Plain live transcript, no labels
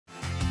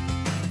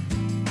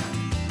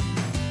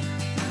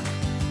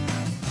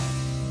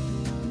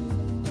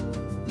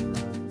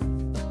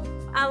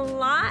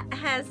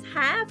has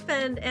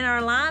happened in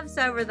our lives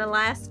over the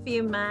last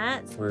few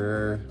months.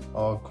 We're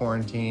all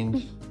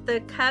quarantined.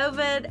 The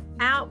COVID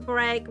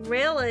outbreak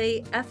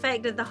really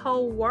affected the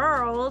whole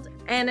world,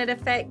 and it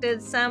affected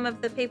some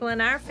of the people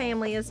in our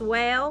family as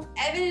well.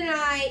 Evan and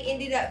I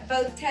ended up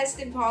both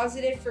testing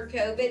positive for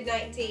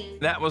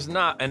COVID-19. That was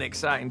not an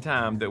exciting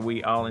time that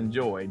we all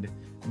enjoyed,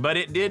 but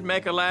it did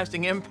make a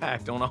lasting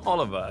impact on all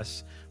of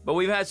us. But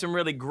we've had some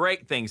really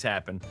great things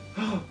happen.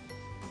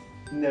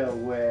 No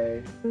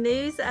way.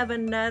 News of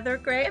another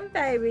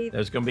grandbaby.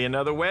 There's gonna be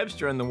another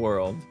Webster in the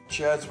world.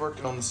 Chad's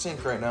working on the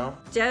sink right now.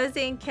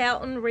 Josie and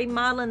Kelton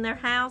remodeling their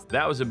house.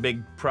 That was a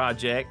big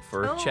project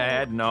for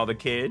Chad and all the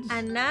kids.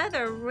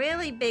 Another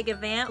really big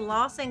event.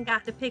 Lawson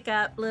got to pick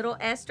up little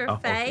Esther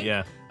Faith.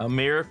 Yeah, a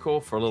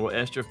miracle for little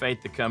Esther Faith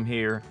to come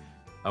here,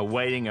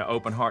 awaiting an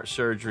open heart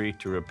surgery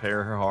to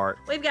repair her heart.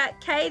 We've got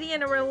Katie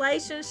in a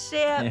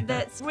relationship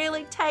that's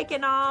really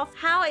taken off.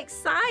 How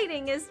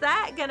exciting is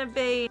that gonna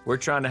be? We're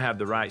trying to have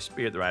the right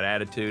spirit, the right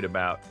attitude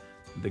about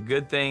the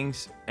good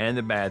things and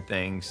the bad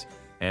things,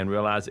 and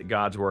realize that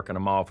God's working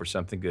them all for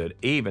something good,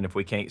 even if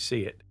we can't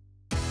see it.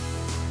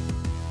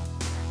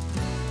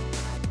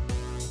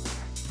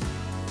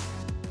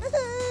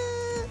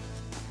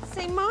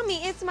 Say, Mommy,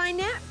 it's my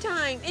nap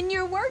time, and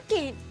you're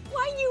working.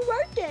 Why are you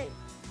working?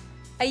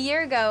 A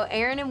year ago,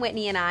 Aaron and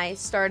Whitney and I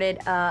started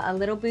a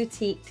little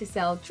boutique to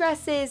sell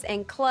dresses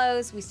and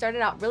clothes. We started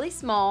out really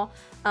small,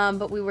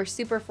 but we were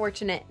super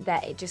fortunate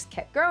that it just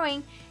kept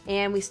growing.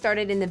 And we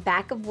started in the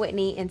back of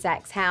Whitney and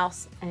Zach's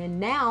house. And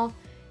now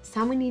it's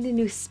time we need a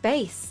new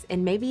space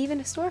and maybe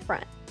even a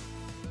storefront.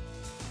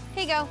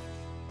 Here you go.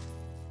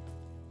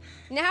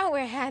 Now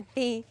we're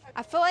happy.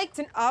 I feel like it's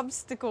an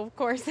obstacle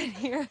course in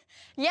here.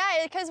 Yeah,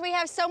 because we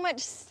have so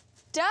much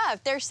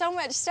stuff. There's so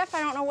much stuff,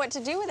 I don't know what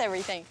to do with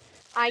everything.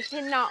 I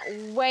cannot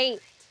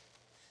wait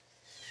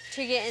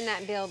to get in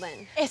that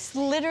building. It's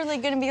literally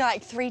gonna be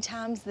like 3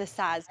 times this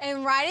size.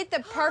 And right at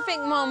the perfect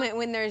moment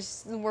when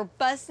we're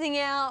busting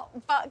out,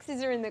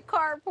 boxes are in the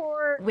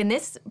carport. When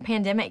this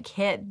pandemic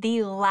hit,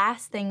 the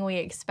last thing we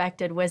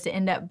expected was to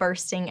end up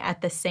bursting at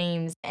the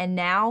seams. And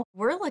now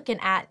we're looking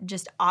at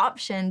just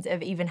options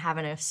of even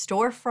having a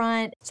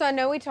storefront. So I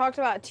know we talked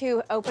about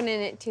too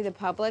opening it to the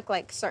public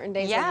like certain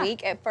days a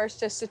week at first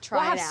just to try it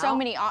out. We'll have so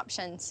many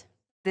options.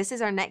 This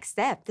is our next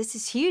step. This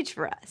is huge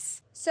for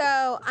us.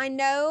 So I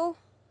know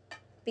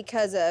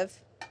because of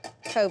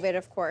COVID,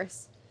 of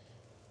course,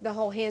 the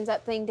whole hands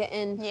up thing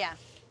didn't. Yeah.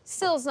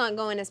 Still is not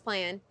going as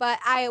planned. But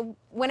I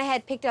went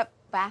ahead, picked up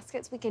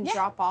baskets we can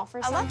drop off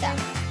or something. I love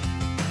that.